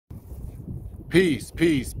Peace,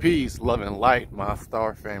 peace, peace, love and light, my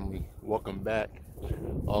star family. Welcome back.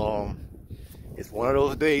 It's one of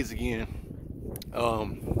those days again.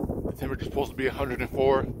 The temperature's supposed to be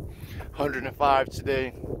 104, 105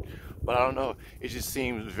 today, but I don't know. It just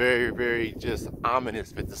seems very, very just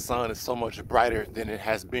ominous that the sun is so much brighter than it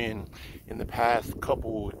has been in the past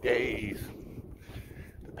couple of days,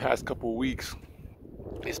 the past couple of weeks,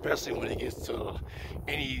 especially when it gets to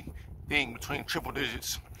anything between triple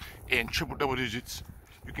digits and triple double digits.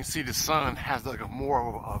 You can see the sun has like a more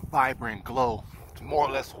of a vibrant glow. It's more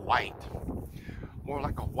or less white, more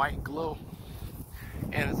like a white glow,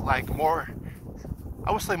 and it's like more,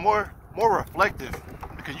 I would say more reflective,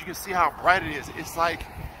 because you can see how bright it is. It's like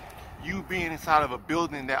you being inside of a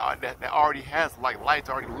building that already has like lights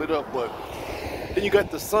already lit up, but then you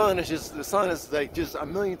got the sun. It's just, the sun is like just a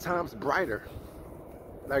million times brighter.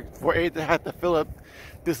 Like for it to have to fill up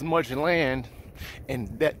this much land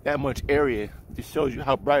and that much area, just shows you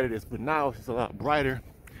how bright it is. But now it's just a lot brighter.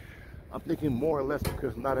 I'm thinking more or less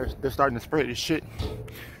because now they're starting to spray this shit.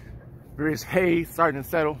 There is haze starting to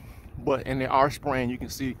settle, and they are spraying, you can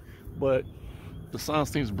see, but the sun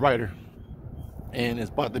seems brighter, and it's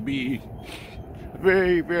about to be a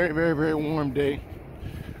very, very, very, very warm day.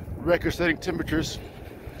 Record-setting temperatures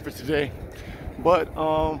for today, but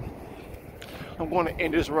I'm going to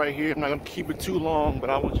end this right here. I'm not going to keep it too long, but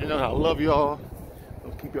I want you to know I love y'all.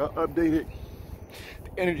 I'll keep y'all updated.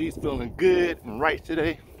 The energy is feeling good and right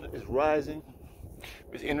today. It's rising.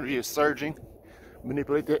 This energy is surging.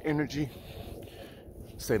 Manipulate that energy.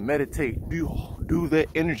 Say meditate. Do that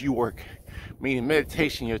energy work. Meaning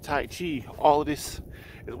meditation, your Tai Chi. All of this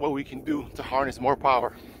is what we can do to harness more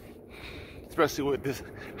power. Especially with this,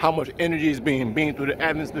 how much energy is being beamed through the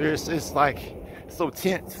atmosphere. It's like so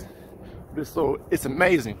tense. It's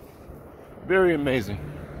amazing, very amazing.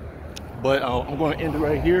 But I'm going to end it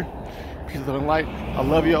right here. Peace, love, and light. I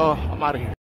love y'all. I'm out of here.